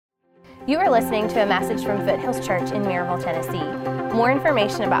You are listening to a message from Foothills Church in Maryville, Tennessee. More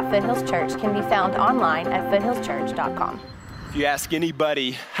information about Foothills Church can be found online at foothillschurch.com. If you ask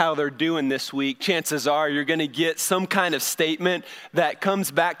anybody how they're doing this week, chances are you're going to get some kind of statement that comes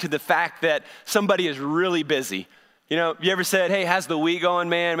back to the fact that somebody is really busy. You know, you ever said, hey, how's the week going,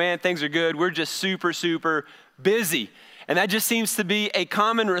 man? Man, things are good. We're just super, super busy. And that just seems to be a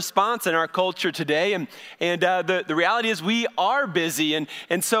common response in our culture today. And the reality is we are busy.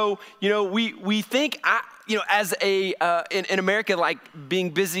 And so, you know, we think, as in America, like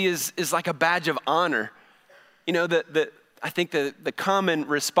being busy is like a badge of honor. You know, I think the common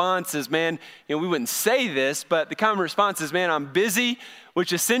response is, man, you know, we wouldn't say this, but the common response is, man, I'm busy,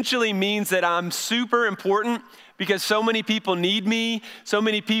 which essentially means that I'm super important because so many people need me. So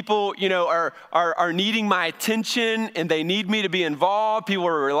many people, you know, are needing my attention and they need me to be involved. People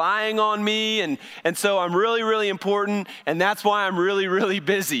are relying on me. And so I'm really, really important. And that's why I'm really, really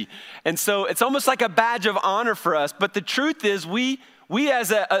busy. And so it's almost like a badge of honor for us. But the truth is we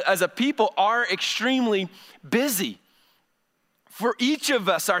as a people are extremely busy. For each of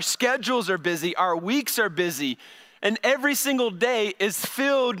us, our schedules are busy, our weeks are busy, and every single day is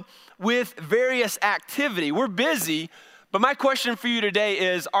filled with various activity. We're busy, but my question for you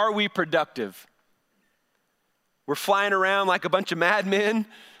today is, are we productive? We're flying around like a bunch of madmen.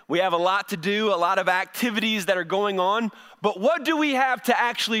 We have a lot to do, a lot of activities that are going on, but what do we have to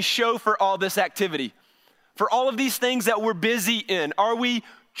actually show for all this activity? For all of these things that we're busy in, are we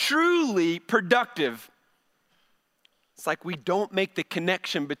truly productive? It's like we don't make the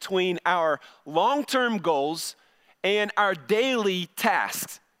connection between our long-term goals and our daily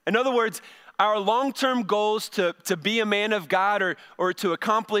tasks. In other words, our long-term goals to be a man of God or to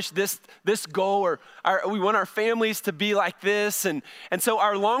accomplish this goal, or we want our families to be like this. And so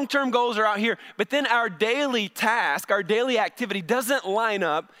our long-term goals are out here, but then our daily task, our daily activity doesn't line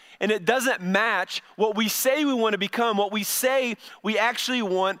up and it doesn't match what we say we want to become, what we say we actually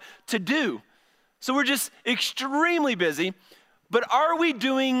want to do. So we're just extremely busy, but are we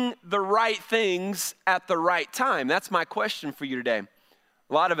doing the right things at the right time? That's my question for you today.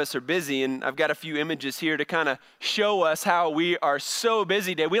 A lot of us are busy, and I've got a few images here to kind of show us how we are so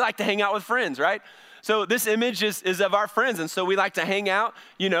busy today. We like to hang out with friends, right? So this image is of our friends, and so we like to hang out,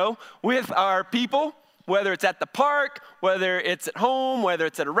 you know, with our people, whether it's at the park, whether it's at home, whether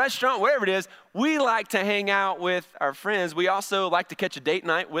it's at a restaurant, wherever it is, we like to hang out with our friends. We also like to catch a date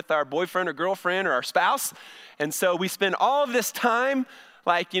night with our boyfriend or girlfriend or our spouse. And so we spend all of this time,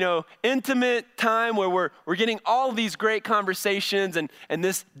 like, you know, intimate time where we're getting all of these great conversations and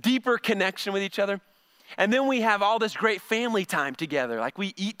this deeper connection with each other. And then we have all this great family time together. Like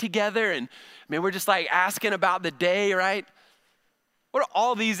we eat together and, man, we're just like asking about the day, right? What do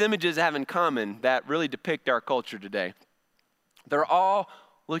all these images have in common that really depict our culture today? They're all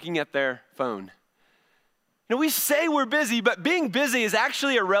looking at their phone. You know, we say we're busy, but being busy is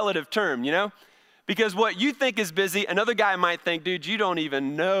actually a relative term, you know? Because what you think is busy, another guy might think, dude, you don't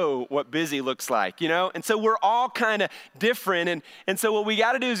even know what busy looks like, you know? And so we're all kind of different. And so what we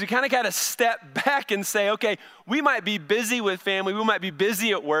got to do is we kind of got to step back and say, okay, we might be busy with family, we might be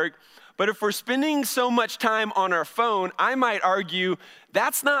busy at work, but if we're spending so much time on our phone, I might argue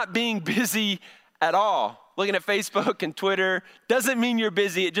that's not being busy at all. Looking at Facebook and Twitter doesn't mean you're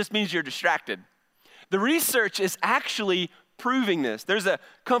busy, it just means you're distracted. The research is actually proving this. There's a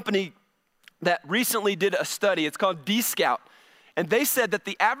company that recently did a study, it's called D-Scout, and they said that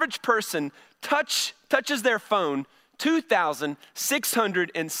the average person touches their phone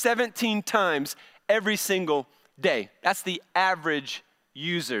 2,617 times every single day. That's the average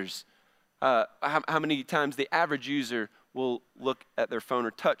users. How many times the average user will look at their phone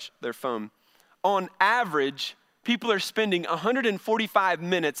or touch their phone. On average, people are spending 145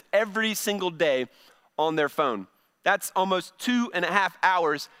 minutes every single day on their phone. That's almost 2.5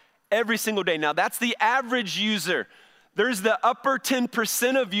 hours every single day. Now, that's the average user. There's the upper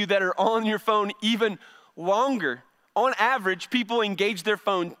 10% of you that are on your phone even longer. On average, people engage their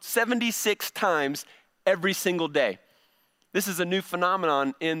phone 76 times every single day. This is a new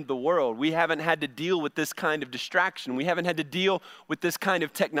phenomenon in the world. We haven't had to deal with this kind of distraction. We haven't had to deal with this kind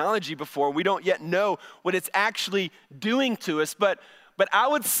of technology before. We don't yet know what it's actually doing to us. But I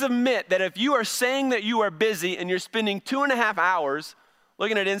would submit that if you are saying that you are busy and you're spending 2.5 hours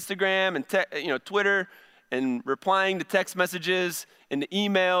looking at Instagram and Twitter and replying to text messages and to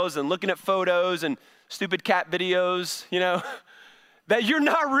emails and looking at photos and stupid cat videos, you know, that you're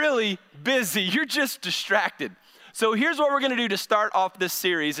not really busy. You're just distracted. So here's what we're going to do to start off this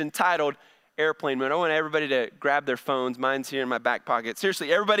series entitled Airplane Mode. I want everybody to grab their phones. Mine's here in my back pocket.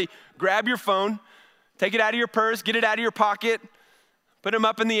 Seriously, everybody grab your phone, take it out of your purse, get it out of your pocket, Put them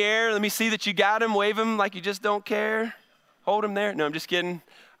up in the air. Let me see that you got them. Wave them like you just don't care. Hold them there. No, I'm just kidding.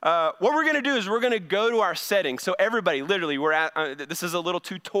 What we're going to do is we're going to go to our settings. So everybody, literally, this is a little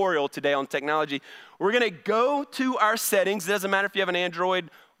tutorial today on technology. We're going to go to our settings. It doesn't matter if you have an Android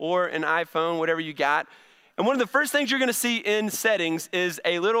or an iPhone, whatever you got. And one of the first things you're going to see in settings is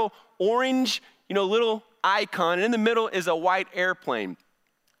a little orange, little icon. And in the middle is a white airplane.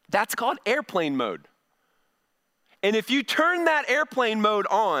 That's called airplane mode. And if you turn that airplane mode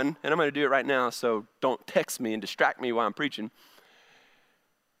on, and I'm going to do it right now, so don't text me and distract me while I'm preaching.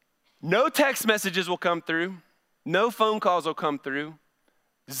 No text messages will come through. No phone calls will come through.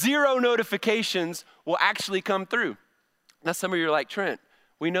 0 notifications will actually come through. Now, some of you are like, Trent,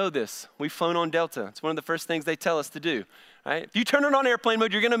 we know this. We've flown on Delta. It's one of the first things they tell us to do. Right? If you turn it on airplane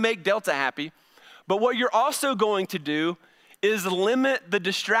mode, you're going to make Delta happy. But what you're also going to do is limit the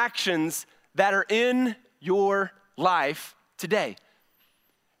distractions that are in your life today.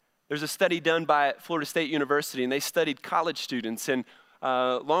 There's a study done by Florida State University, and they studied college students. And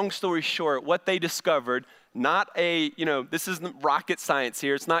long story short, what they discovered, this isn't rocket science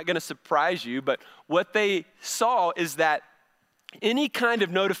here. It's not going to surprise you. But what they saw is that any kind of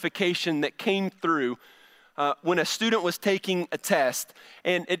notification that came through when a student was taking a test,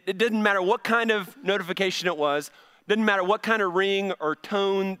 and it didn't matter what kind of notification it was, didn't matter what kind of ring or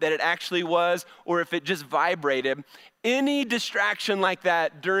tone that it actually was, or if it just vibrated, any distraction like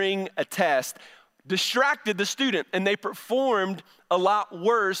that during a test distracted the student, and they performed a lot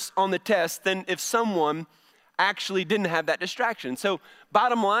worse on the test than if someone actually didn't have that distraction. So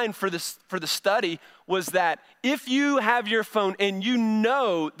bottom line for the study was that if you have your phone and you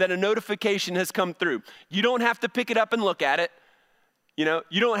know that a notification has come through, you don't have to pick it up and look at it. You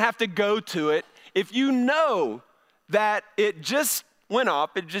don't have to go to it. If you know that it just went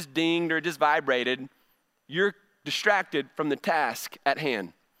off, it just dinged or it just vibrated, you're distracted from the task at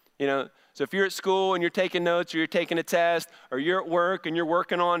hand. So if you're at school and you're taking notes or you're taking a test, or you're at work and you're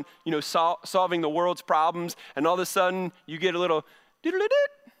working on, solving the world's problems, and all of a sudden you get a little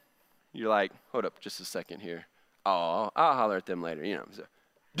doodle-doo-doo, you're like, hold up just a second here. Oh, I'll holler at them later, So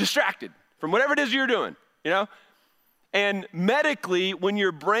distracted from whatever it is you're doing, And medically, when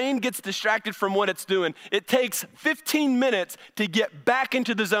your brain gets distracted from what it's doing, it takes 15 minutes to get back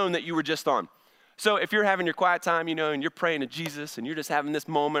into the zone that you were just on. So if you're having your quiet time, and you're praying to Jesus, and you're just having this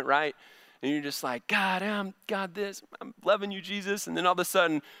moment, right? And you're just like, God, I'm loving you, Jesus. And then all of a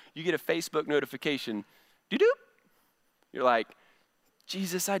sudden, you get a Facebook notification. Doo-doo. You're like,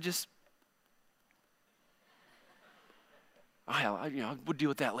 Jesus, we'll deal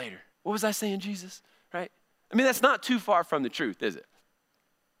with that later. What was I saying, Jesus? Right? That's not too far from the truth, is it?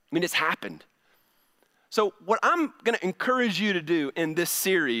 It's happened. So what I'm going to encourage you to do in this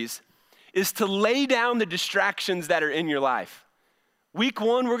series is to lay down the distractions that are in your life. Week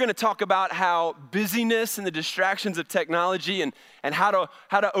 1, we're going to talk about how busyness and the distractions of technology and how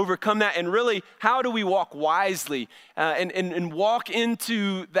to overcome that, and really how do we walk wisely and walk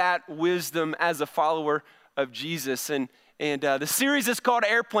into that wisdom as a follower of Jesus. And the series is called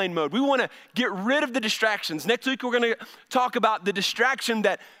Airplane Mode. We want to get rid of the distractions. Next week, we're going to talk about the distraction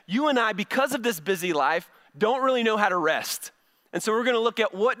that you and I, because of this busy life, don't really know how to rest. And so we're going to look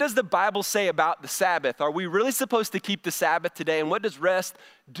at, what does the Bible say about the Sabbath? Are we really supposed to keep the Sabbath today? And what does rest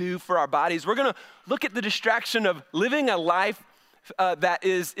do for our bodies? We're going to look at the distraction of living a life that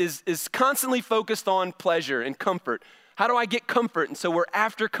is constantly focused on pleasure and comfort. How do I get comfort? And so we're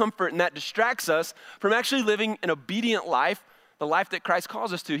after comfort, and that distracts us from actually living an obedient life, the life that Christ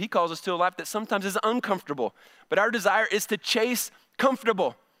calls us to. He calls us to a life that sometimes is uncomfortable, but our desire is to chase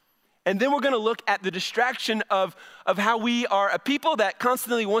comfortable. And then we're going to look at the distraction of how we are a people that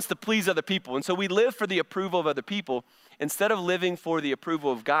constantly wants to please other people. And so we live for the approval of other people instead of living for the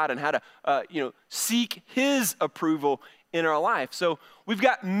approval of God, and how to seek His approval in our life. So we've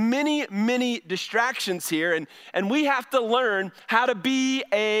got many, many distractions here, and we have to learn how to be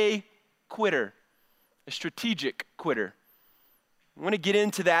a quitter, a strategic quitter. I want to get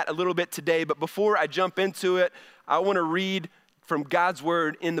into that a little bit today, but before I jump into it, I want to read from God's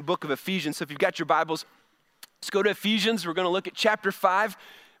word in the book of Ephesians. So if you've got your Bibles, let's go to Ephesians. We're going to look at chapter 5,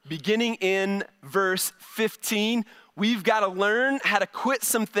 beginning in verse 15. We've got to learn how to quit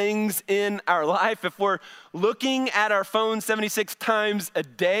some things in our life. If we're looking at our phone 76 times a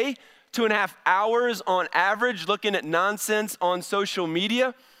day, 2.5 hours on average, looking at nonsense on social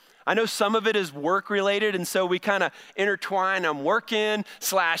media, I know some of it is work related, and so we kind of intertwine. I'm working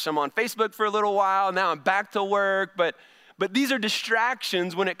 / I'm on Facebook for a little while. Now I'm back to work, but these are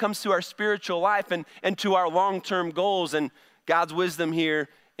distractions when it comes to our spiritual life and to our long-term goals. And God's wisdom here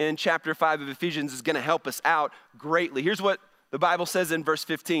in chapter 5 of Ephesians is going to help us out greatly. Here's what The Bible says in verse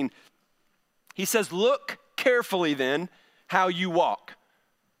 15, he says, look carefully then how you walk.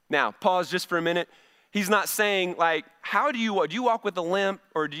 Now, pause just for a minute. He's not saying like, how do you walk? Do you walk with a limp,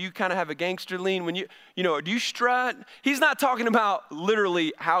 or do you kind of have a gangster lean when do you strut? He's not talking about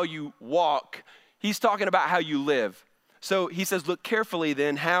literally how you walk. He's talking about how you live. So he says, look carefully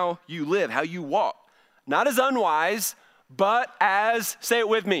then how you live, how you walk. Not as unwise, but as, say it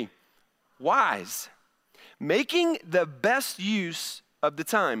with me, wise. Making the best use of the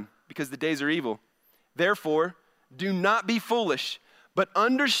time, because the days are evil. Therefore, do not be foolish, but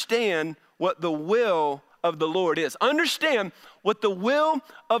understand what the will of the Lord is. Understand what the will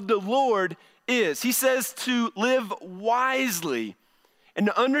of the Lord is. He says to live wisely and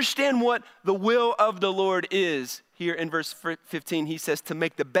to understand what the will of the Lord is. Here in verse 15, he says to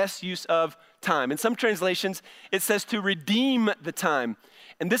make the best use of time. In some translations, it says to redeem the time.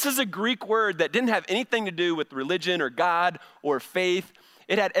 And this is a Greek word that didn't have anything to do with religion or God or faith.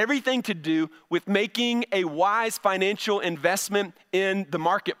 It had everything to do with making a wise financial investment in the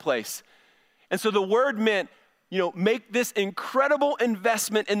marketplace. And so the word meant, make this incredible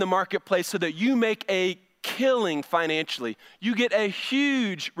investment in the marketplace so that you make a killing financially. You get a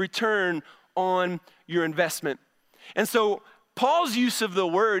huge return on your investment. And so Paul's use of the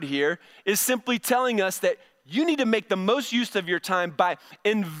word here is simply telling us that you need to make the most use of your time by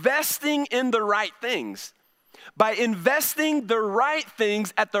investing in the right things. By investing the right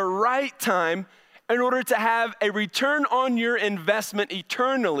things at the right time in order to have a return on your investment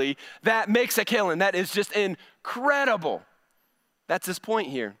eternally that makes a killing. That is just incredible. That's his point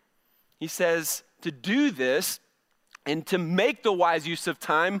here. He says to do this and to make the wise use of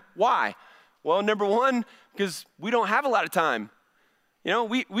time. Why? Well, number one, because we don't have a lot of time.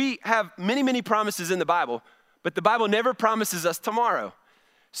 We have many, many promises in the Bible, but the Bible never promises us tomorrow.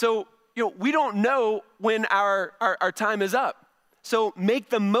 So, we don't know when our time is up. So make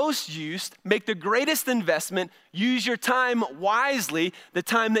the most use, make the greatest investment, use your time wisely, the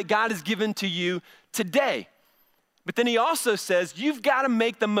time that God has given to you today. But then he also says, you've got to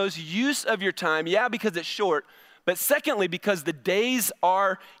make the most use of your time, because it's short, but secondly, because the days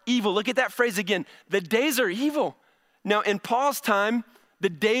are evil. Look at that phrase again, the days are evil. Now in Paul's time, the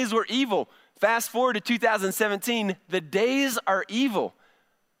days were evil. Fast forward to 2017, the days are evil.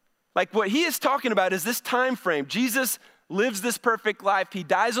 Like what he is talking about is this time frame. Jesus lives this perfect life. He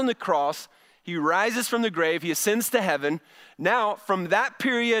dies on the cross. He rises from the grave. He ascends to heaven. Now, from that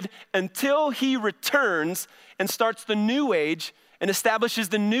period until he returns and starts the new age and establishes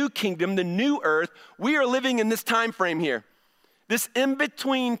the new kingdom, the new earth, we are living in this time frame here. This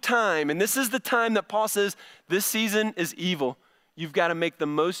in-between time. And this is the time that Paul says, this season is evil. You've got to make the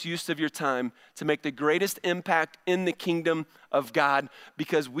most use of your time to make the greatest impact in the kingdom of God,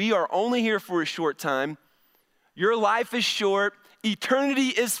 because we are only here for a short time. Your life is short. Eternity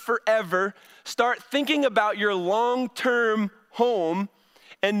is forever. Start thinking about your long-term home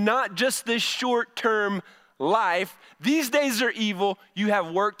and not just this short-term life. These days are evil. You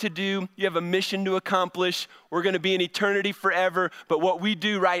have work to do. You have a mission to accomplish. We're going to be in eternity forever, but what we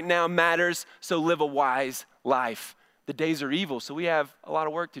do right now matters, so live a wise life. The days are evil, so we have a lot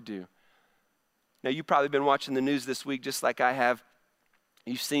of work to do. Now, you've probably been watching the news this week just like I have.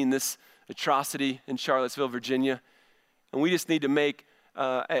 You've seen this atrocity in Charlottesville, Virginia. And we just need to make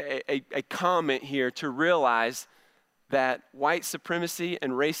a comment here to realize that white supremacy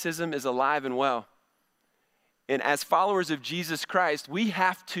and racism is alive and well. And as followers of Jesus Christ, we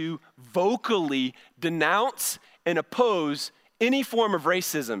have to vocally denounce and oppose any form of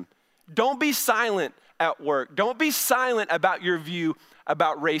racism. Don't be silent at work. Don't be silent about your view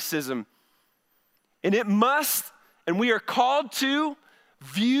about racism. And we are called to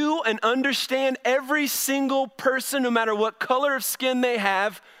view and understand every single person, no matter what color of skin they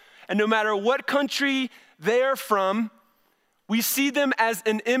have, and no matter what country they are from. We see them as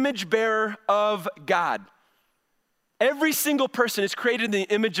an image bearer of God. Every single person is created in the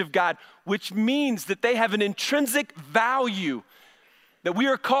image of God, which means that they have an intrinsic value that we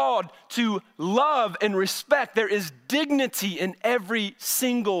are called to love and respect. There is dignity in every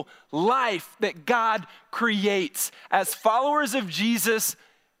single life that God creates. As followers of Jesus,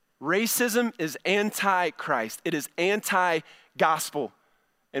 racism is anti-Christ. It is anti-gospel,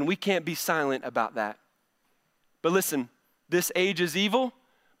 and we can't be silent about that. But listen, this age is evil,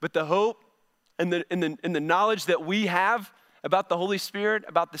 but the hope and the knowledge that we have about the Holy Spirit,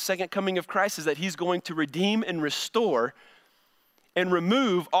 about the second coming of Christ, is that he's going to redeem and restore and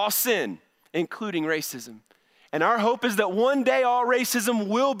remove all sin, including racism. And our hope is that one day all racism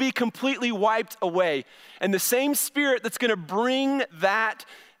will be completely wiped away. And the same Spirit that's going to bring that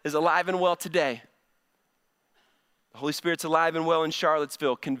is alive and well today. The Holy Spirit's alive and well in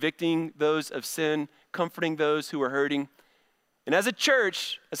Charlottesville, convicting those of sin, comforting those who are hurting. And as a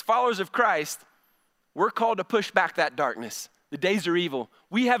church, as followers of Christ, we're called to push back that darkness. The days are evil.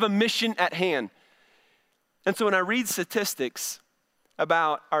 We have a mission at hand. And so when I read statistics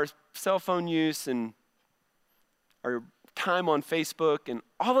about our cell phone use and our time on Facebook and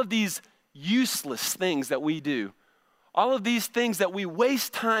all of these useless things that we do, all of these things that we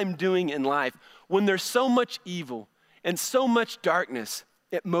waste time doing in life, when there's so much evil and so much darkness,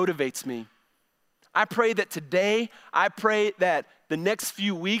 it motivates me. I pray that today, I pray that the next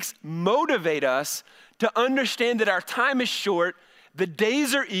few weeks motivate us to understand that our time is short, the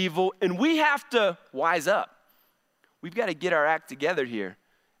days are evil, and we have to wise up. We've got to get our act together here.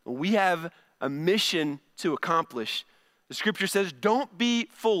 We have a mission to accomplish. The scripture says, don't be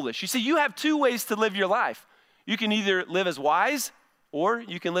foolish. You see, you have two ways to live your life. You can either live as wise or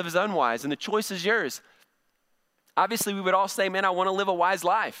you can live as unwise, and the choice is yours. Obviously, we would all say, man, I want to live a wise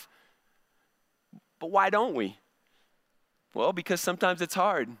life. But why don't we? Well, because sometimes it's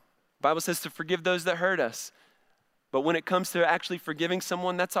hard. The Bible says to forgive those that hurt us. But when it comes to actually forgiving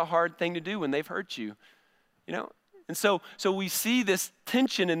someone, that's a hard thing to do when they've hurt you. You know? And so we see this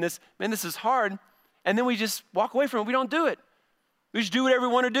tension in this, man, this is hard, and then we just walk away from it. We don't do it. We just do whatever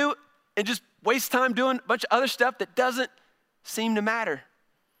we want to do and just waste time doing a bunch of other stuff that doesn't seem to matter.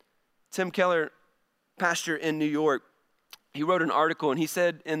 Tim Keller, pastor in New York, he wrote an article, and he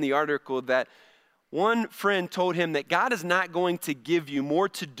said in the article that one friend told him that God is not going to give you more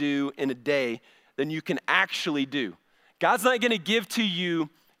to do in a day than you can actually do. God's not going to give to you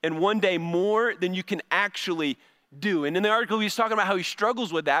in one day more than you can actually do. And in the article, he was talking about how he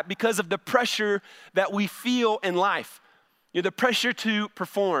struggles with that because of the pressure that we feel in life. You know, the pressure to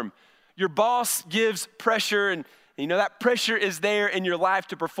perform. Your boss gives pressure, and you know that pressure is there in your life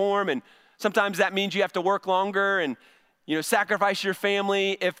to perform, and sometimes that means you have to work longer and, you know, sacrifice your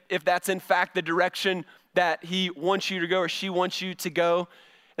family if that's in fact the direction that he wants you to go or she wants you to go.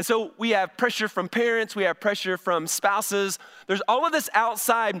 And so we have pressure from parents, we have pressure from spouses. There's all of this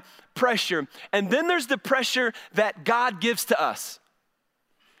outside pressure. And then there's the pressure that God gives to us.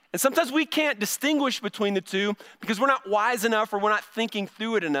 And sometimes we can't distinguish between the two because we're not wise enough or we're not thinking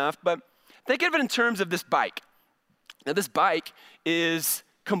through it enough. But think of it in terms of this bike. Now, this bike is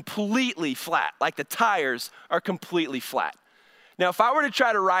completely flat, like the tires are completely flat. Now, if I were to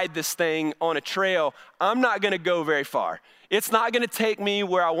try to ride this thing on a trail, I'm not going to go very far. It's not going to take me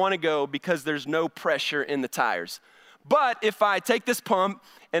where I want to go because there's no pressure in the tires. But if I take this pump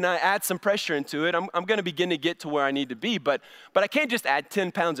and I add some pressure into it, I'm going to begin to get to where I need to be. But I can't just add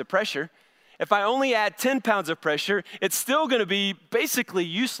 10 pounds of pressure. If I only add 10 pounds of pressure, it's still going to be basically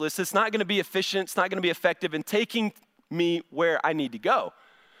useless. It's not going to be efficient. It's not going to be effective in taking me where I need to go.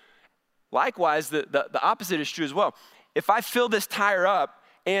 Likewise, the opposite is true as well. If I fill this tire up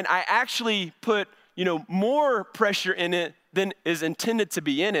and I actually put, you know, more pressure in it than is intended to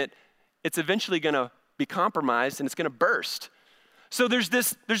be in it, it's eventually going to be compromised and it's going to burst. So there's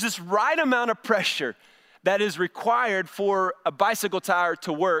this right amount of pressure that is required for a bicycle tire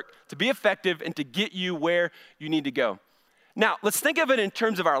to work, to be effective, and to get you where you need to go. Now, let's think of it in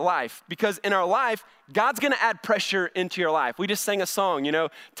terms of our life, because in our life, God's going to add pressure into your life. We just sang a song, you know,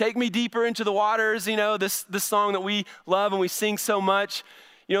 take me deeper into the waters, you know, this song that we love and we sing so much.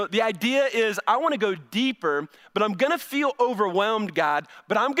 You know, the idea is I want to go deeper, but I'm going to feel overwhelmed, God,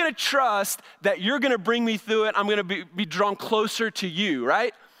 but I'm going to trust that you're going to bring me through it. I'm going to be drawn closer to you,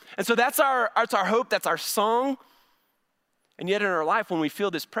 right? And so that's our hope, that's our song. And yet in our life, when we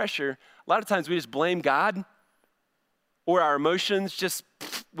feel this pressure, a lot of times we just blame God. Or our emotions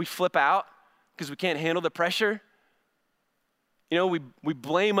we flip out because we can't handle the pressure. You know, we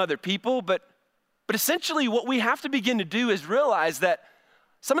blame other people, but essentially what we have to begin to do is realize that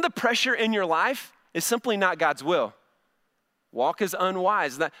some of the pressure in your life is simply not God's will. Walk as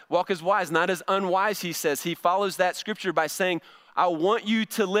wise, not as unwise, he says. He follows that scripture by saying, I want you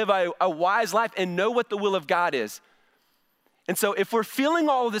to live a wise life and know what the will of God is. And so if we're feeling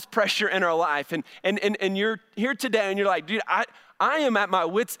all of this pressure in our life and you're here today and you're like, dude, I am at my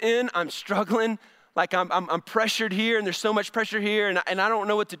wit's end, I'm struggling, like I'm pressured here and there's so much pressure here and I don't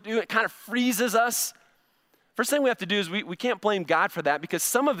know what to do, it kind of freezes us. First thing we have to do is we can't blame God for that because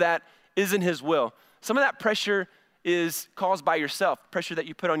some of that isn't his will. Some of that pressure is caused by yourself, pressure that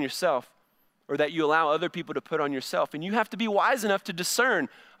you put on yourself or that you allow other people to put on yourself. And you have to be wise enough to discern,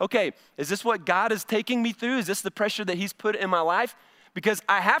 okay, is this what God is taking me through? Is this the pressure that he's put in my life? Because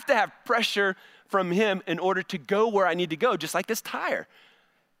I have to have pressure from him in order to go where I need to go, just like this tire.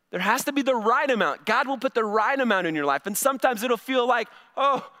 There has to be the right amount. God will put the right amount in your life. And sometimes it'll feel like,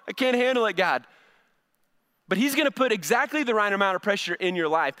 oh, I can't handle it, God. But he's gonna put exactly the right amount of pressure in your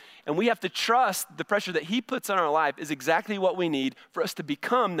life, and we have to trust the pressure that he puts on our life is exactly what we need for us to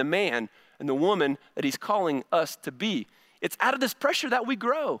become the man and the woman that he's calling us to be. It's out of this pressure that we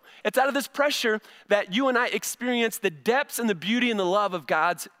grow. It's out of this pressure that you and I experience the depths and the beauty and the love of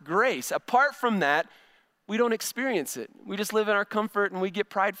God's grace. Apart from that, we don't experience it. We just live in our comfort and we get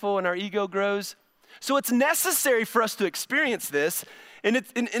prideful and our ego grows. So it's necessary for us to experience this, and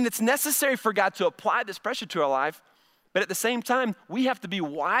it's necessary for God to apply this pressure to our life, but at the same time, we have to be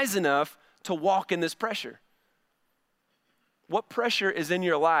wise enough to walk in this pressure. What pressure is in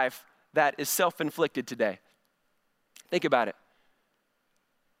your life that is self-inflicted today? Think about it.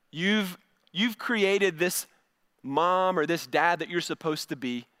 You've created this mom or this dad that you're supposed to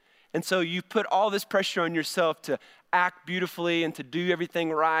be, and so you put all this pressure on yourself to act beautifully and to do everything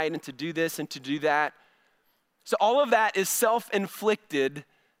right and to do this and to do that. So all of that is self-inflicted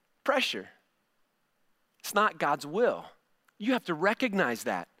pressure. It's not God's will. You have to recognize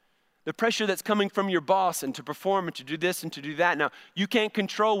that. The pressure that's coming from your boss and to perform and to do this and to do that. Now, you can't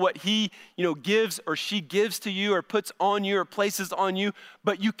control what he, gives or she gives to you or puts on you or places on you,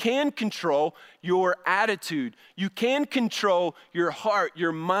 but you can control your attitude. You can control your heart,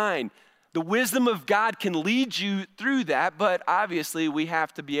 your mind. The wisdom of God can lead you through that, but obviously we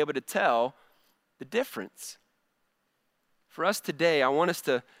have to be able to tell the difference. For us today, I want us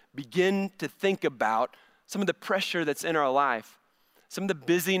to begin to think about some of the pressure that's in our life. Some of the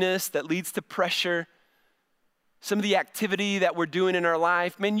busyness that leads to pressure, some of the activity that we're doing in our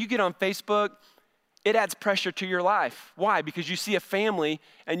life. Man, you get on Facebook, it adds pressure to your life. Why? Because you see a family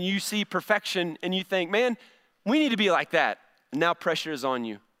and you see perfection and you think, man, we need to be like that. And now pressure is on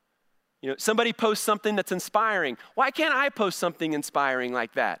you. Somebody posts something that's inspiring. Why can't I post something inspiring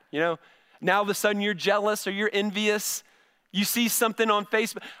like that? Now all of a sudden you're jealous or you're envious. You see something on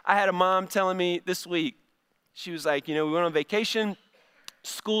Facebook. I had a mom telling me this week, she was like, we went on vacation,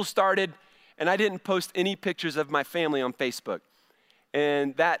 school started, and I didn't post any pictures of my family on Facebook.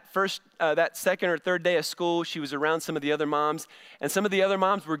 And that second or third day of school, she was around some of the other moms, and some of the other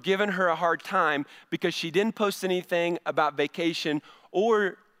moms were giving her a hard time because she didn't post anything about vacation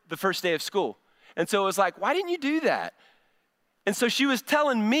or the first day of school. And so it was like, why didn't you do that? And so she was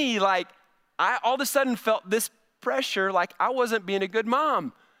telling me, I all of a sudden felt this pressure, like I wasn't being a good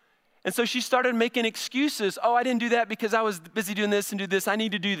mom. And so she started making excuses. Oh, I didn't do that because I was busy doing this and do this. I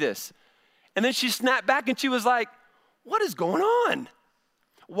need to do this. And then she snapped back and she was like, what is going on?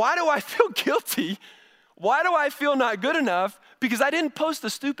 Why do I feel guilty? Why do I feel not good enough? Because I didn't post a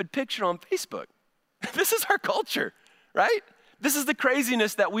stupid picture on Facebook. This is our culture, right? This is the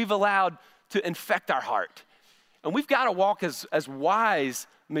craziness that we've allowed to infect our heart. And we've got to walk as wise,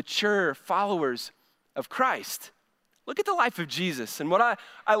 mature followers of Christ. Look at the life of Jesus. And what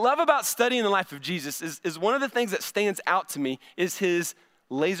I love about studying the life of Jesus is one of the things that stands out to me is his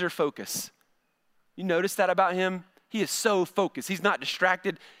laser focus. You notice that about him? He is so focused. He's not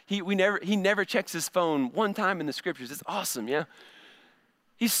distracted. He never checks his phone one time in the scriptures. It's awesome, yeah?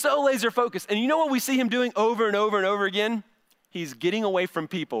 He's so laser focused. And you know what we see him doing over and over and over again? He's getting away from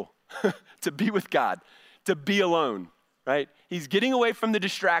people to be with God, to be alone, right? He's getting away from the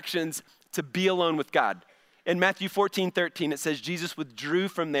distractions to be alone with God. In Matthew 14:13, it says Jesus withdrew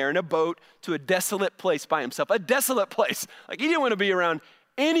from there in a boat to a desolate place by himself. A desolate place. Like he didn't want to be around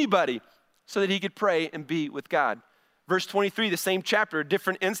anybody so that he could pray and be with God. Verse 23, the same chapter, a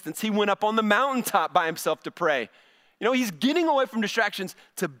different instance. He went up on the mountaintop by himself to pray. He's getting away from distractions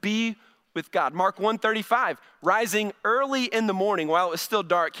to be with God. Mark 1:35, rising early in the morning while it was still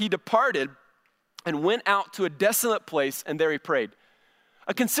dark, he departed and went out to a desolate place and there he prayed.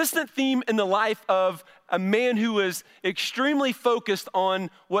 A consistent theme in the life of a man who was extremely focused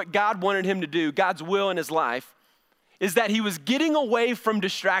on what God wanted him to do, God's will in his life, is that he was getting away from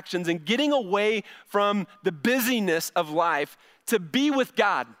distractions and getting away from the busyness of life to be with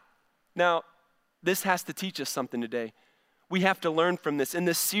God. Now, this has to teach us something today. We have to learn from this. In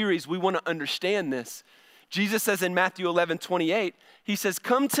this series, we want to understand this. Jesus says in Matthew 11:28, he says,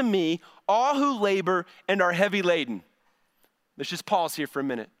 come to me, all who labor and are heavy laden. Let's just pause here for a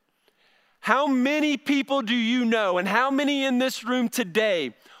minute. How many people do you know and how many in this room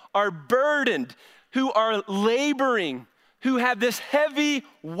today are burdened, who are laboring, who have this heavy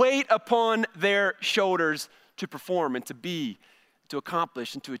weight upon their shoulders to perform and to be, to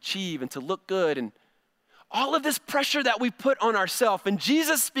accomplish and to achieve and to look good, and all of this pressure that we put on ourselves? And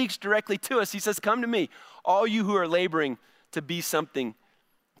Jesus speaks directly to us. He says, come to me, all you who are laboring to be something,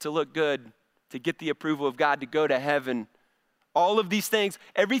 to look good, to get the approval of God, to go to heaven. All of these things,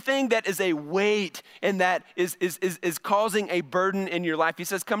 everything that is a weight and that is causing a burden in your life. He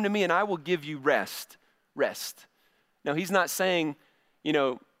says, come to me and I will give you rest. rest. Now, he's not saying,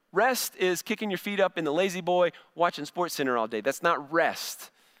 rest is kicking your feet up in the lazy boy, watching SportsCenter all day. That's not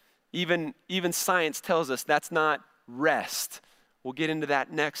rest. Even science tells us that's not rest. We'll get into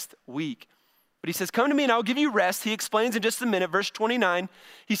that next week. But he says, come to me and I'll give you rest. He explains in just a minute, verse 29,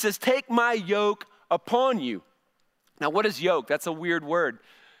 he says, take my yoke upon you. Now, what is yoke? That's a weird word.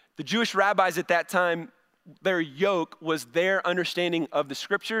 The Jewish rabbis at that time, their yoke was their understanding of the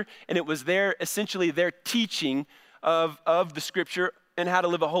scripture, and it was essentially their teaching of the scripture and how to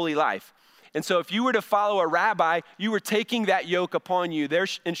live a holy life. And so if you were to follow a rabbi, you were taking that yoke upon you, their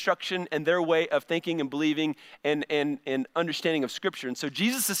instruction and their way of thinking and believing and understanding of scripture. And so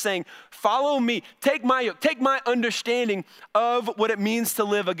Jesus is saying, follow me, take my yoke, take my understanding of what it means to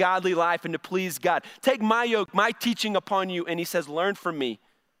live a godly life and to please God. Take my yoke, my teaching upon you. And he says, learn from me,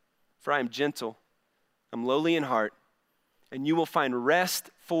 for I am gentle, I'm lowly in heart, and you will find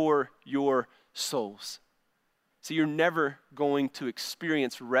rest for your souls. So you're never going to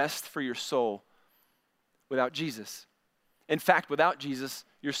experience rest for your soul without Jesus. In fact, without Jesus,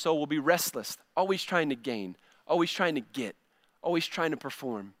 your soul will be restless, always trying to gain, always trying to get, always trying to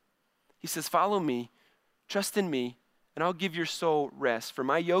perform. He says, follow me, trust in me, and I'll give your soul rest. For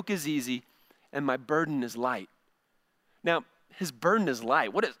my yoke is easy and my burden is light. Now, his burden is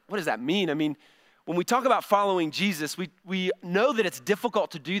light. What does that mean? I mean, when we talk about following Jesus, we know that it's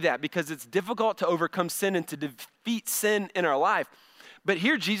difficult to do that because it's difficult to overcome sin and to defeat sin in our life. But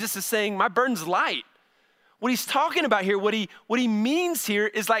here Jesus is saying, my burden's light. What he's talking about here, what he means here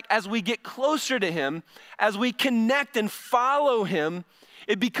is like as we get closer to him, as we connect and follow him,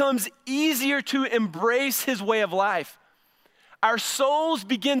 it becomes easier to embrace his way of life. Our souls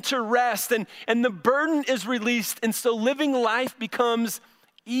begin to rest and the burden is released. And so living life becomes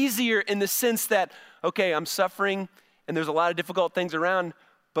easier in the sense that, okay, I'm suffering and there's a lot of difficult things around,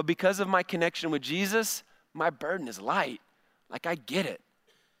 but because of my connection with Jesus, my burden is light. Like I get it.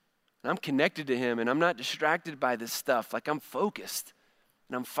 And I'm connected to him and I'm not distracted by this stuff. Like I'm focused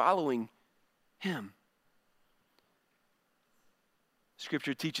and I'm following him.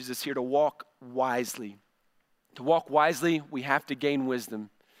 Scripture teaches us here to walk wisely. To walk wisely, we have to gain wisdom.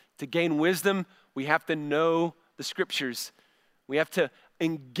 To gain wisdom, we have to know the scriptures. We have to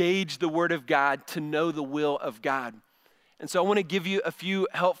engage the word of God to know the will of God. And so I want to give you a few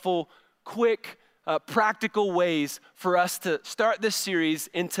helpful, quick, practical ways for us to start this series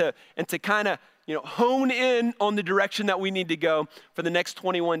and to kind of hone in on the direction that we need to go for the next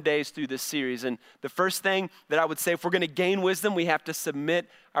 21 days through this series. And the first thing that I would say, if we're going to gain wisdom, we have to submit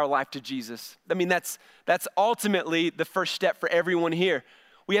our life to Jesus. I mean, that's ultimately the first step for everyone here.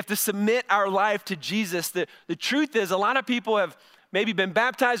 We have to submit our life to Jesus. The truth is, a lot of people have maybe been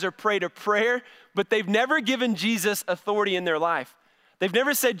baptized or prayed a prayer, but they've never given Jesus authority in their life. They've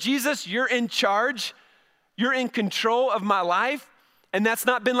never said, Jesus, you're in charge. You're in control of my life. And that's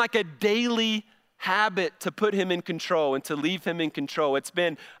not been like a daily habit to put him in control and to leave him in control. It's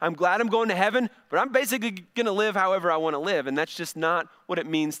been, I'm glad I'm going to heaven, but I'm basically going to live however I want to live. And that's just not what it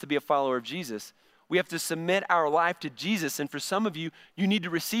means to be a follower of Jesus. We have to submit our life to Jesus. And for some of you, you need to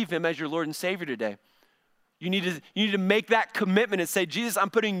receive him as your Lord and Savior today. You need to make that commitment and say, Jesus, I'm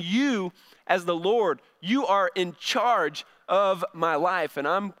putting you as the Lord. You are in charge of my life, and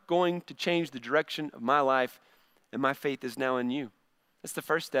I'm going to change the direction of my life, and my faith is now in you. That's the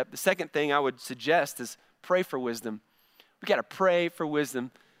first step. The second thing I would suggest is pray for wisdom. We got to pray for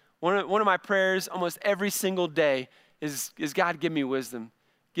wisdom. One of my prayers almost every single day is God, give me wisdom.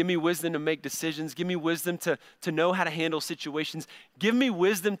 Give me wisdom to make decisions. Give me wisdom to know how to handle situations. Give me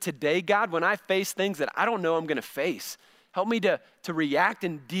wisdom today, God, when I face things that I don't know I'm going to face. Help me to react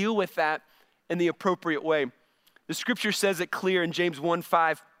and deal with that in the appropriate way. The scripture says it clear in James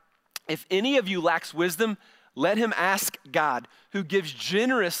 1:5. If any of you lacks wisdom, let him ask God, who gives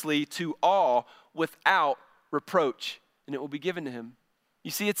generously to all without reproach, and it will be given to him.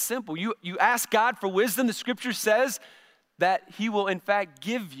 You see, it's simple. You ask God for wisdom. The scripture says that he will in fact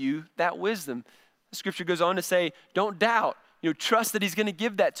give you that wisdom. The scripture goes on to say, don't doubt, trust that he's going to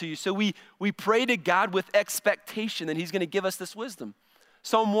give that to you. So we pray to God with expectation that he's going to give us this wisdom.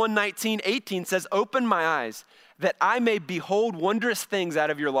 Psalm 119:18 says, open my eyes that I may behold wondrous things out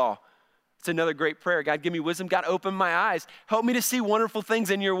of your law. It's another great prayer. God, give me wisdom. God, open my eyes. Help me to see wonderful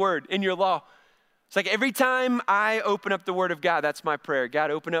things in your word, in your law. It's like every time I open up the word of God, that's my prayer. God,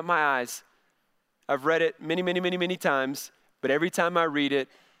 open up my eyes. I've read it many, many, many, many times, but every time I read it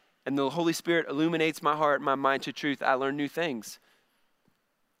and the Holy Spirit illuminates my heart and my mind to truth, I learn new things.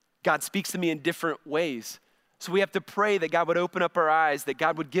 God speaks to me in different ways. So we have to pray that God would open up our eyes, that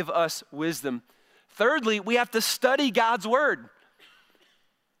God would give us wisdom. Thirdly, we have to study God's word.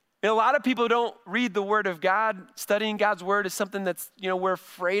 A lot of people don't read the Word of God. Studying God's Word is something that's, we're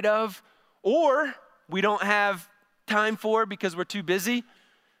afraid of, or we don't have time for because we're too busy.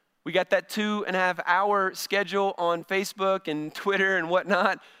 We got that 2.5-hour schedule on Facebook and Twitter and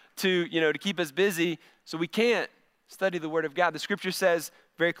whatnot to keep us busy, so we can't study the Word of God. The Scripture says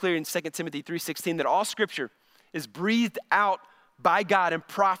very clear in 2 Timothy 3:16 that all Scripture is breathed out by God and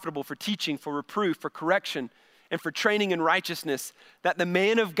profitable for teaching, for reproof, for correction, and for training in righteousness, that the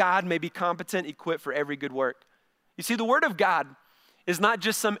man of God may be competent, equipped for every good work. You see, the Word of God is not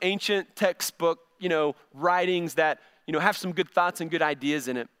just some ancient textbook, writings that, have some good thoughts and good ideas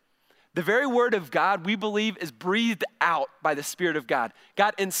in it. The very Word of God, we believe, is breathed out by the Spirit of God.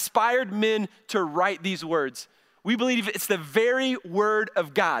 God inspired men to write these words. We believe it's the very Word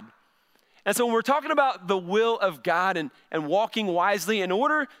of God. And so when we're talking about the will of God and walking wisely, in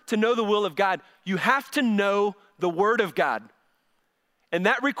order to know the will of God, you have to know the Word of God. And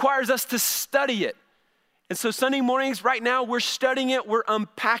that requires us to study it. And so Sunday mornings, right now, we're studying it, we're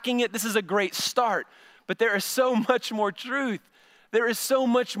unpacking it. This is a great start. But there is so much more truth. There is so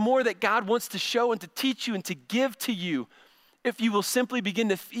much more that God wants to show and to teach you and to give to you if you will simply begin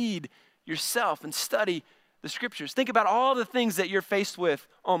to feed yourself and study the Scriptures. Think about all the things that you're faced with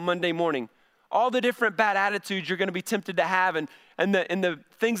on Monday morning, all the different bad attitudes you're going to be tempted to have and the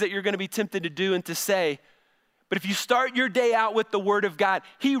things that you're going to be tempted to do and to say. But if you start your day out with the Word of God,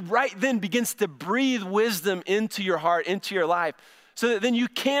 He right then begins to breathe wisdom into your heart, into your life, so that then you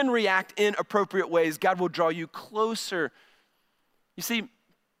can react in appropriate ways. God will draw you closer. You see,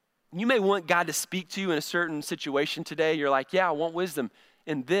 you may want God to speak to you in a certain situation today. You're like, yeah, I want wisdom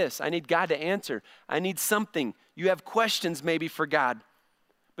in this. I need God to answer. I need something. You have questions maybe for God.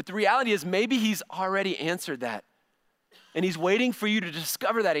 But the reality is maybe He's already answered that. And He's waiting for you to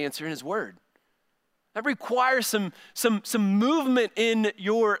discover that answer in His Word. That requires some movement in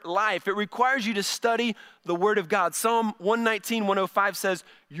your life. It requires you to study the Word of God. Psalm 119:105 says,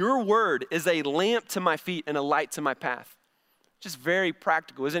 "Your word is a lamp to my feet and a light to my path." Just very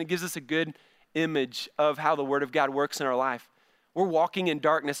practical, isn't it? It gives us a good image of how the Word of God works in our life. We're walking in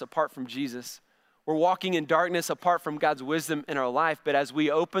darkness apart from Jesus. We're walking in darkness apart from God's wisdom in our life. But as we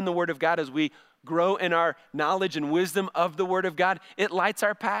open the Word of God, as we grow in our knowledge and wisdom of the Word of God, it lights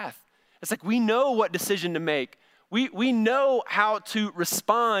our path. It's like we know what decision to make. We know how to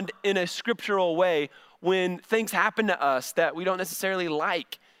respond in a scriptural way when things happen to us that we don't necessarily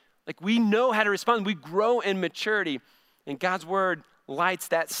like. Like we know how to respond. We grow in maturity. And God's Word lights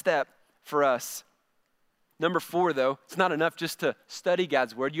that step for us. Number 4, though, it's not enough just to study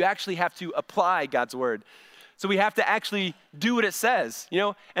God's Word. You actually have to apply God's Word. So we have to actually do what it says,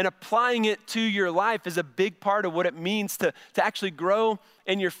 and applying it to your life is a big part of what it means to actually grow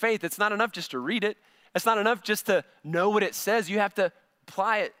in your faith. It's not enough just to read it. It's not enough just to know what it says. You have to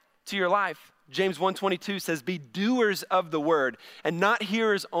apply it to your life. James 1:22 says, "Be doers of the word and not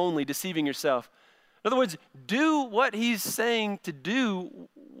hearers only, deceiving yourself." In other words, do what he's saying to do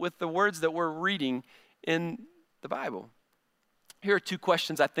with the words that we're reading in the Bible. Here are 2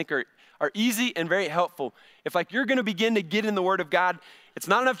 questions I think are easy and very helpful. If you're going to begin to get in the Word of God, it's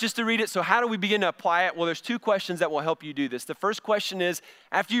not enough just to read it, so how do we begin to apply it? Well, there's 2 questions that will help you do this. The first question is,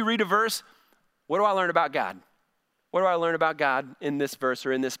 after you read a verse, what do I learn about God? What do I learn about God in this verse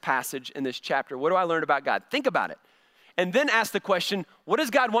or in this passage, in this chapter? What do I learn about God? Think about it. And then ask the question, what does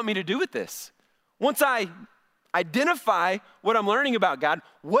God want me to do with this? Once I identify what I'm learning about God,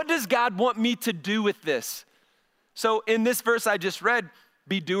 what does God want me to do with this? So in this verse I just read,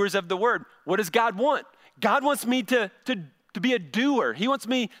 be doers of the word. What does God want? God wants me to be a doer. He wants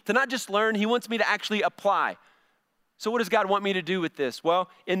me to not just learn, He wants me to actually apply. So what does God want me to do with this? Well,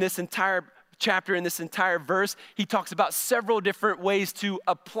 in this entire chapter, in this entire verse, He talks about several different ways to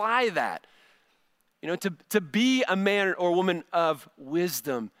apply that. To be a man or woman of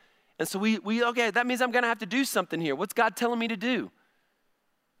wisdom. And so okay, that means I'm going to have to do something here. What's God telling me to do?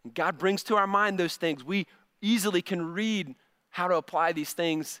 And God brings to our mind those things. We easily can read how to apply these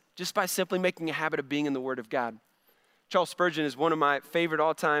things just by simply making a habit of being in the Word of God. Charles Spurgeon is one of my favorite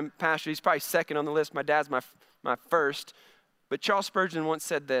all-time pastors. He's probably second on the list. My dad's my first. But Charles Spurgeon once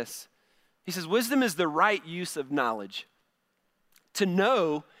said this. He says, "Wisdom is the right use of knowledge. To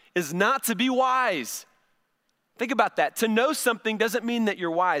know is not to be wise." Think about that. To know something doesn't mean that you're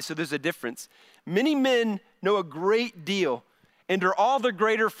wise, so there's a difference. Many men know a great deal and are all the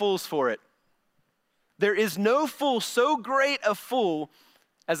greater fools for it. There is no fool so great a fool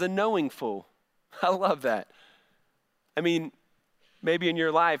as a knowing fool. I love that. I mean, maybe in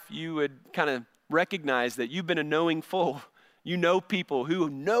your life you would kind of recognize that you've been a knowing fool You know people who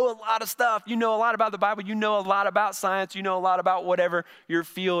know a lot of stuff. You know a lot about the Bible. You know a lot about science. You know a lot about whatever your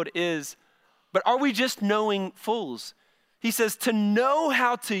field is. But are we just knowing fools? He says to know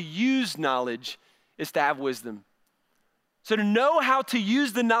how to use knowledge is to have wisdom. So to know how to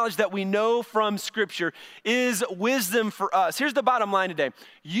use the knowledge that we know from Scripture is wisdom for us. Here's the bottom line today.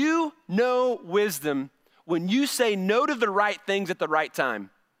 You know wisdom when you say no to the right things at the right time.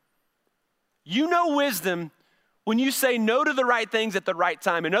 You know wisdom when you say no to the right things at the right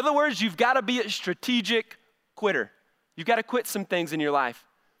time. In other words, you've got to be a strategic quitter. You've got to quit some things in your life.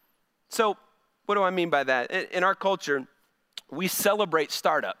 So what do I mean by that? In our culture, we celebrate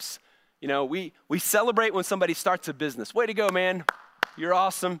startups. You know, we celebrate when somebody starts a business. Way to go, man. You're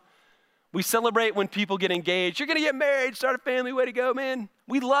awesome. We celebrate when people get engaged. You're going to get married, start a family. Way to go, man.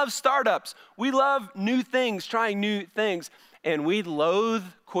 We love startups. We love new things, trying new things. And we loathe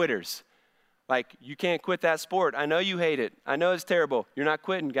quitters. Like, you can't quit that sport. I know you hate it. I know it's terrible. You're not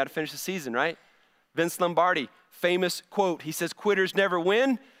quitting. You got to finish the season, right? Vince Lombardi, famous quote. He says, quitters never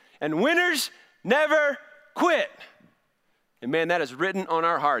win, and winners never quit. And man, that is written on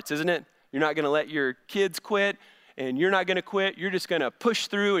our hearts, isn't it? You're not going to let your kids quit, and you're not going to quit. You're just going to push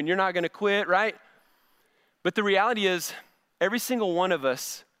through, and you're not going to quit, right? But the reality is, every single one of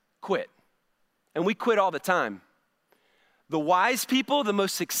us quit, and we quit all the time. The wise people, the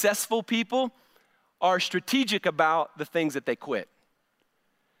most successful people, are strategic about the things that they quit.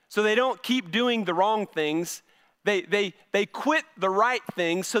 So they don't keep doing the wrong things. They quit the right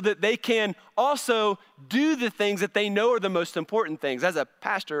things so that they can also do the things that they know are the most important things. As a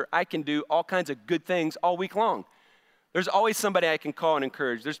pastor, I can do all kinds of good things all week long. There's always somebody I can call and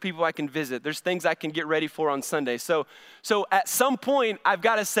encourage. There's people I can visit. There's things I can get ready for on Sunday. So at some point, I've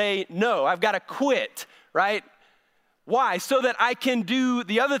got to say no. I've got to quit, right? Why? So that I can do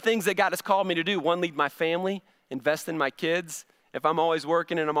the other things that God has called me to do. One, lead my family, invest in my kids. If I'm always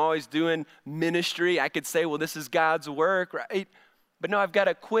working and I'm always doing ministry, I could say, well, this is God's work, right? But no, I've got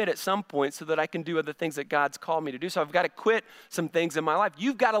to quit at some point so that I can do other things that God's called me to do. So I've got to quit some things in my life.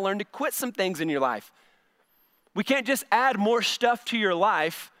 You've got to learn to quit some things in your life. We can't just add more stuff to your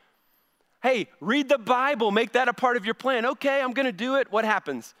life. Hey, read the Bible. Make that a part of your plan. Okay, I'm going to do it. What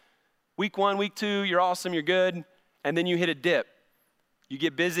happens? Week 1, week 2, you're awesome, you're good. And then you hit a dip. You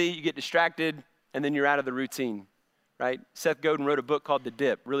get busy, you get distracted, and then you're out of the routine. Right? Seth Godin wrote a book called The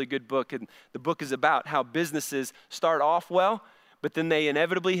Dip, really good book. And the book is about how businesses start off well, but then they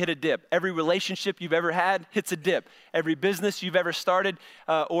inevitably hit a dip. Every relationship you've ever had hits a dip. Every business you've ever started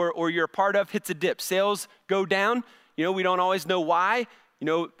or you're a part of hits a dip. Sales go down. You know, we don't always know why. You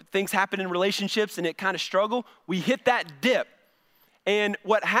know, things happen in relationships and it kind of struggle. We hit that dip. And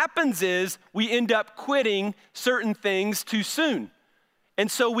what happens is we end up quitting certain things too soon.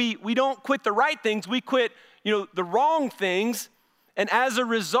 And so we don't quit the right things. We quit the wrong things, and as a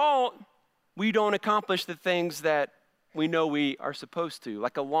result, we don't accomplish the things that we know we are supposed to,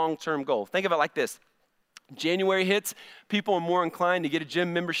 like a long-term goal. Think of it like this. January hits, people are more inclined to get a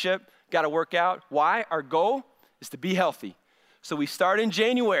gym membership, got to work out. Why? Our goal is to be healthy. So we start in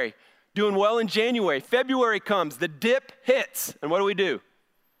January, doing well in January. February comes, the dip hits, and what do?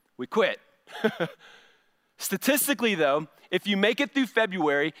 We quit. Statistically, though, if you make it through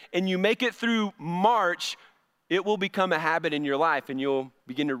February and you make it through March, it will become a habit in your life and you'll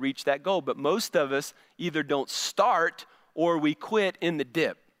begin to reach that goal. But most of us either don't start or we quit in the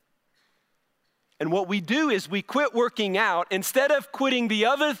dip. And what we do is we quit working out instead of quitting the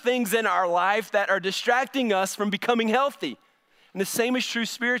other things in our life that are distracting us from becoming healthy. And the same is true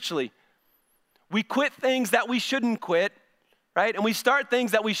spiritually. We quit things that we shouldn't quit, right? And we start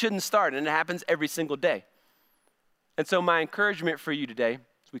things that we shouldn't start, and it happens every single day. And so my encouragement for you today,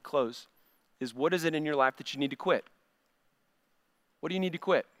 as we close, is what is it in your life that you need to quit? What do you need to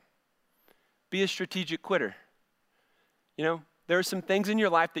quit? Be a strategic quitter. You know, there are some things in your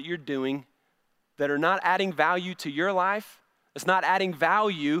life that you're doing that are not adding value to your life. It's not adding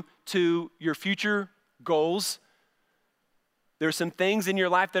value to your future goals. There are some things in your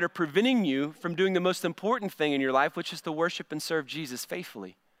life that are preventing you from doing the most important thing in your life, which is to worship and serve Jesus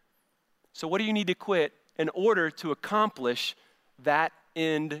faithfully. So what do you need to quit in order to accomplish that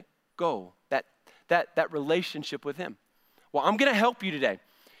end goal, that relationship with him? Well, I'm going to help you today.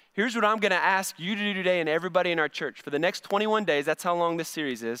 Here's what I'm going to ask you to do today and everybody in our church. For the next 21 days, that's how long this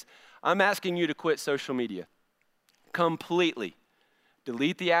series is, I'm asking you to quit social media completely.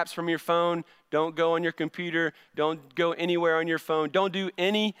 Delete the apps from your phone. Don't go on your computer. Don't go anywhere on your phone. Don't do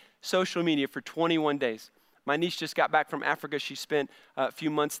any social media for 21 days. My niece just got back from Africa. She spent a few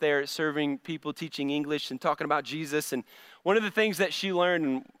months there serving people, teaching English and talking about Jesus. And one of the things that she learned,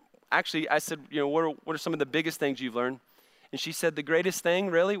 and actually I said, what are some of the biggest things you've learned? And she said the greatest thing,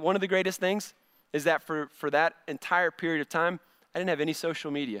 really, one of the greatest things, is that for that entire period of time, I didn't have any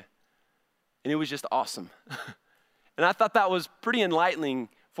social media. And it was just awesome. And I thought that was pretty enlightening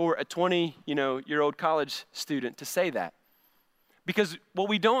for a 20-year-old college student to say that. Because what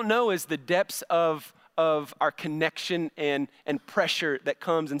we don't know is the depths of our connection and pressure that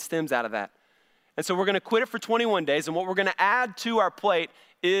comes and stems out of that. And so we're going to quit it for 21 days, and what we're going to add to our plate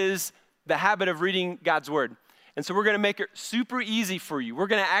is the habit of reading God's word. And so we're going to make it super easy for you. We're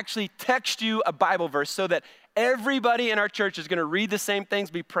going to actually text you a Bible verse so that everybody in our church is going to read the same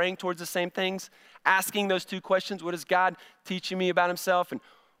things, be praying towards the same things, asking those two questions. What is God teaching me about himself? And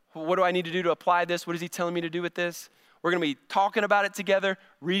what do I need to do to apply this? What is he telling me to do with this? We're going to be talking about it together,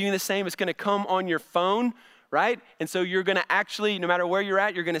 reading the same. It's going to come on your phone, right? And so you're going to actually, no matter where you're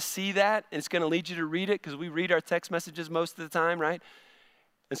at, you're going to see that, and it's going to lead you to read it because we read our text messages most of the time, right?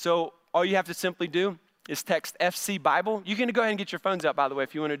 And so all you have to simply do is text FC Bible. You can go ahead and get your phones out, by the way,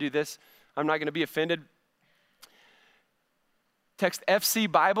 if you want to do this. I'm not going to be offended. Text FC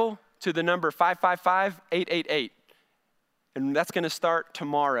Bible to the number 555-888. And that's going to start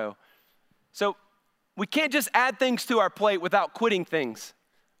tomorrow. So we can't just add things to our plate without quitting things.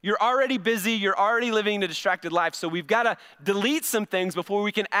 You're already busy. You're already living a distracted life. So we've got to delete some things before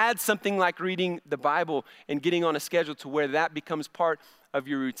we can add something like reading the Bible and getting on a schedule to where that becomes part of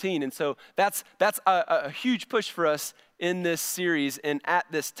your routine. And so that's a huge push for us in this series and at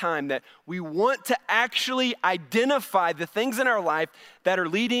this time, that we want to actually identify the things in our life that are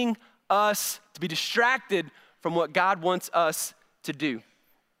leading us to be distracted from what God wants us to do.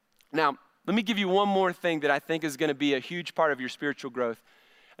 Now, let me give you one more thing that I think is going to be a huge part of your spiritual growth.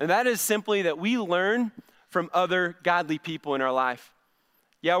 And that is simply that we learn from other godly people in our life.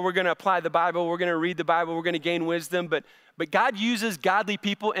 Yeah, we're going to apply the Bible. We're going to read the Bible. We're going to gain wisdom. But God uses godly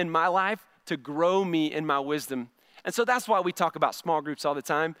people in my life to grow me in my wisdom. And so that's why we talk about small groups all the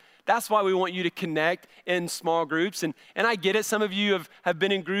time. That's why we want you to connect in small groups. And I get it. Some of you have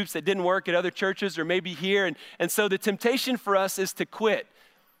been in groups that didn't work at other churches or maybe here. And so the temptation for us is to quit.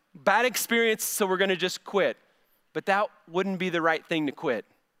 Bad experience, so we're going to just quit. But that wouldn't be the right thing to quit.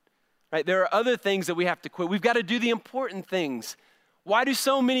 Right? There are other things that we have to quit. We've got to do the important things. Why do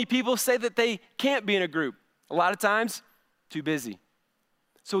so many people say that they can't be in a group? A lot of times, too busy.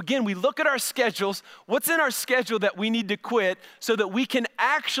 So again, we look at our schedules. What's in our schedule that we need to quit so that we can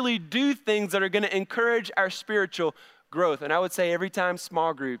actually do things that are going to encourage our spiritual growth? And I would say every time,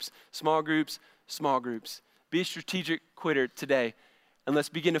 small groups, small groups, small groups. Be a strategic quitter today. And let's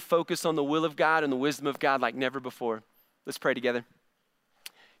begin to focus on the will of God and the wisdom of God like never before. Let's pray together.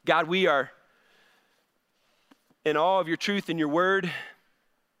 God, we are in awe of your truth and your word.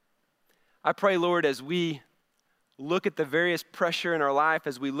 I pray, Lord, as we look at the various pressure in our life,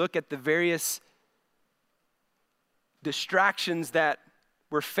 as we look at the various distractions that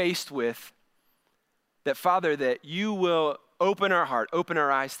we're faced with, that, Father, that you will open our heart, open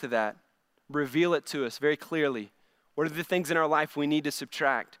our eyes to that, reveal it to us very clearly. What are the things in our life we need to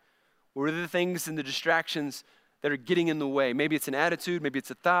subtract? What are the things and the distractions that are getting in the way? Maybe it's an attitude, maybe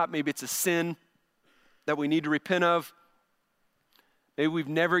it's a thought, maybe it's a sin that we need to repent of. Maybe we've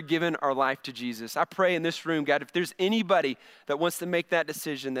never given our life to Jesus. I pray in this room, God, if there's anybody that wants to make that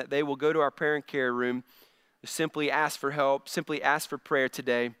decision, that they will go to our parent care room, simply ask for help, simply ask for prayer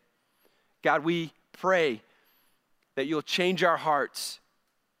today. God, we pray that you'll change our hearts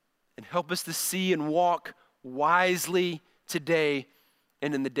and help us to see and walk wisely today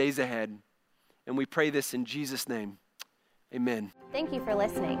and in the days ahead. And we pray this in Jesus' name. Amen. Thank you for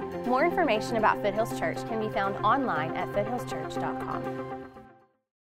listening. More information about Foothills Church can be found online at foothillschurch.com.